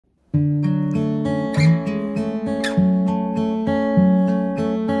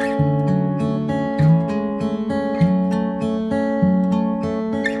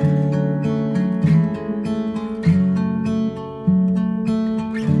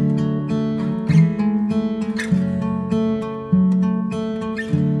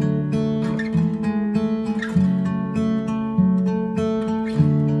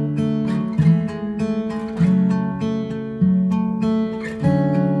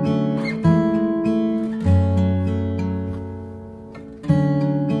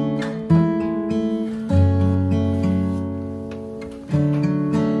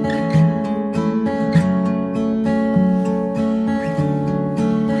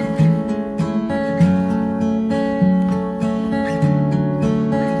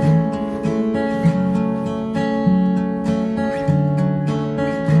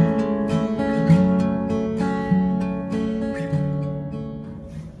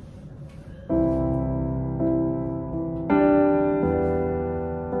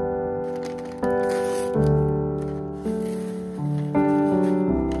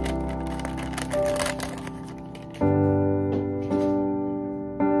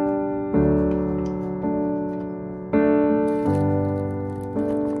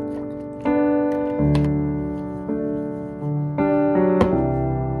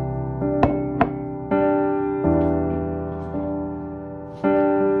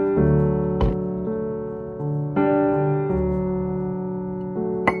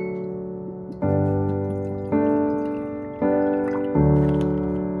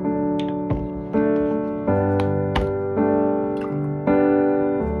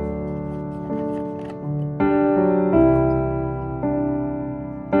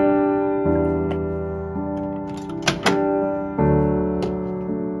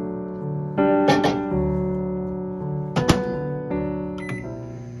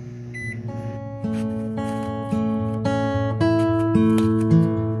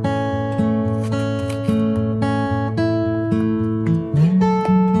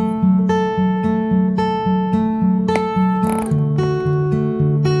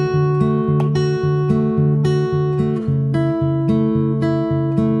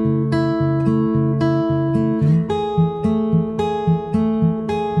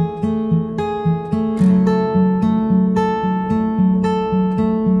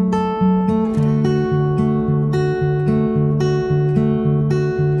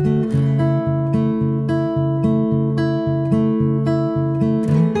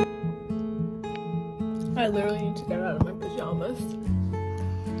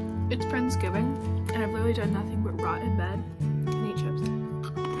It's Friendsgiving, and I've literally done nothing but rot in bed and eat chips.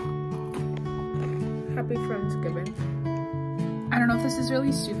 Happy Friendsgiving. I don't know if this is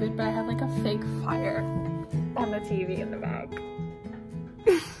really stupid, but I have like a fake fire on the TV in the back.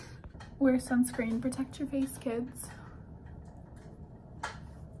 Wear sunscreen, protect your face, kids.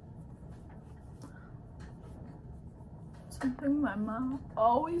 Something my mom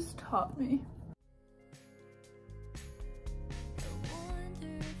always taught me.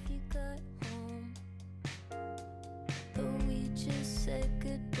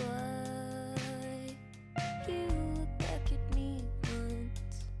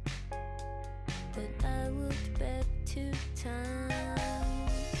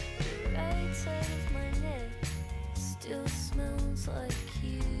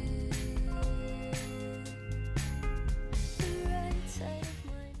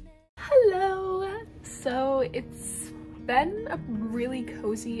 So it's been a really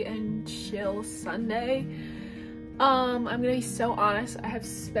cozy and chill Sunday. I'm gonna be so honest, I have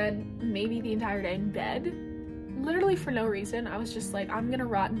spent maybe the entire day in bed, literally for no reason. I was just like, I'm gonna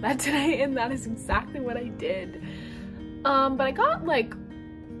rot in bed today, and that is exactly what I did. But I got like,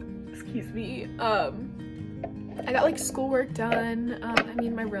 excuse me, I got like schoolwork done. I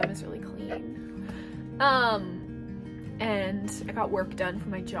mean, my room is really clean. And I got work done for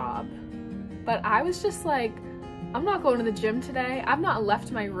my job. But I was just like, I'm not going to the gym today. I've not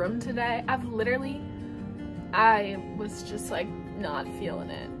left my room today. I was just like not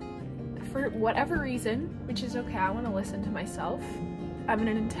feeling it. For whatever reason, which is okay, I want to listen to myself. I'm in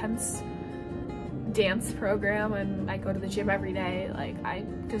an intense dance program and I go to the gym every day. Like, I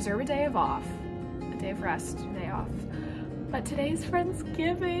deserve a day of off, a day of rest, a day off. But today's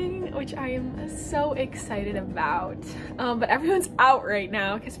Friendsgiving, which I am so excited about. But everyone's out right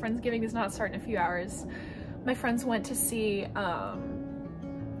now because Friendsgiving does not start in a few hours. My friends went to see a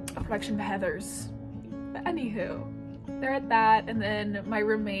production of Heathers. But anywho, they're at that, and then my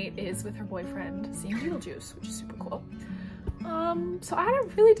roommate is with her boyfriend seeing Beetlejuice, which is super cool. So I had a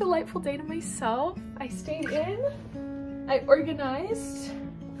really delightful day to myself. I stayed in, I organized,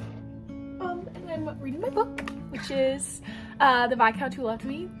 and I'm reading my book, which is The Viscount Who Loved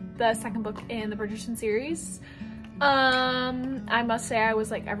Me, the second book in the Bridgerton series. I must say I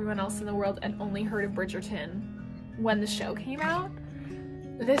was like everyone else in the world and only heard of Bridgerton when the show came out.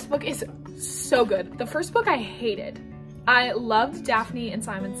 This book is so good. The first book I hated. I loved Daphne and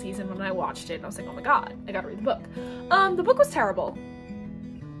Simon's season when I watched it, and I was like, oh my god, I gotta read the book. The book was terrible.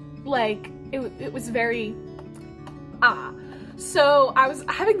 Like, it was very, So I was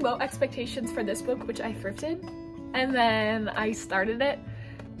having low expectations for this book, which I thrifted, and then I started it,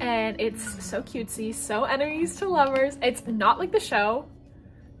 and it's so cutesy, so enemies to lovers. It's not like the show,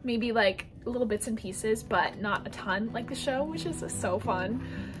 maybe like little bits and pieces, but not a ton like the show, which is so fun.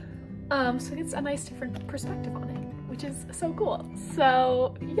 So it's a nice different perspective on it, which is so cool.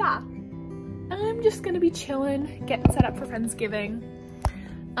 So yeah, I'm just gonna be chilling, getting set up for Friendsgiving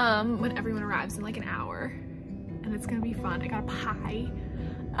when everyone arrives in like an hour, and it's gonna be fun. I got a pie.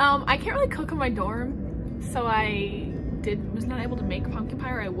 I can't really cook in my dorm, so I was not able to make pumpkin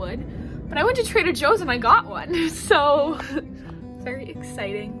pie, or I would, but I went to Trader Joe's and I got one, so very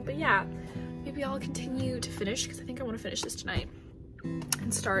exciting. But yeah, maybe I'll continue to finish because I think I want to finish this tonight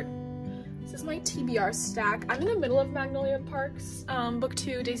and start. This is my TBR stack. I'm in the middle of Magnolia Park's book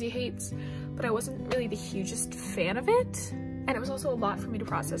 2, Daisy Hates, but I wasn't really the hugest fan of it, and it was also a lot for me to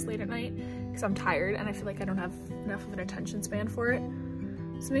process late at night because I'm tired and I feel like I don't have enough of an attention span for it.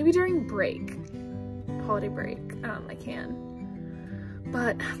 So maybe during break, holiday break, I can.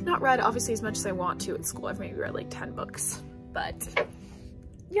 But I've not read obviously as much as I want to at school. I've maybe read like 10 books, but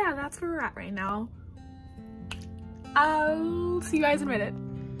yeah, that's where we're at right now. I'll see you guys in a minute.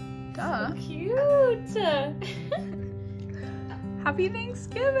 Duh. So cute. Happy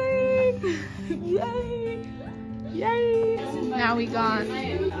Thanksgiving. Yay. Yay. Now we got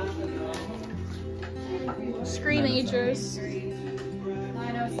Screamagers.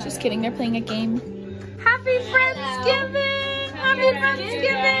 Just kidding, they're playing a game. Happy Friendsgiving. Happy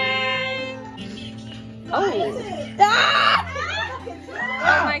Friendsgiving. Oh. Ah!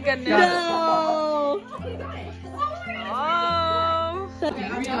 Oh my goodness. No. Do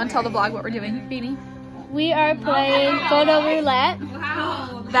you want to tell the vlog what we're doing, Beanie? We are playing photo roulette.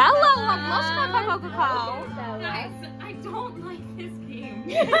 Wow. I don't like this game.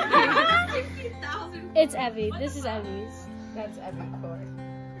 It's Evie. This is Evie's. That's Evie's board.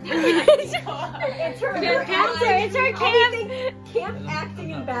 It's her camp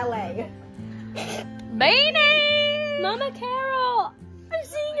acting and ballet. Beanie! Mama Carol! I'm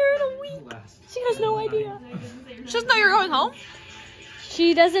seeing her in a week. She has no idea. She doesn't know you're going home?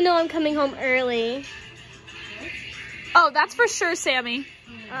 She doesn't know I'm coming home early. Oh, that's for sure, Sammy.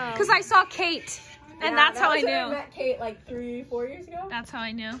 Because I saw Kate, and that's how I knew. I met Kate like 3-4 years ago. That's how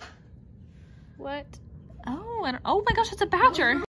I knew. What? Oh, and oh my gosh, it's a badger.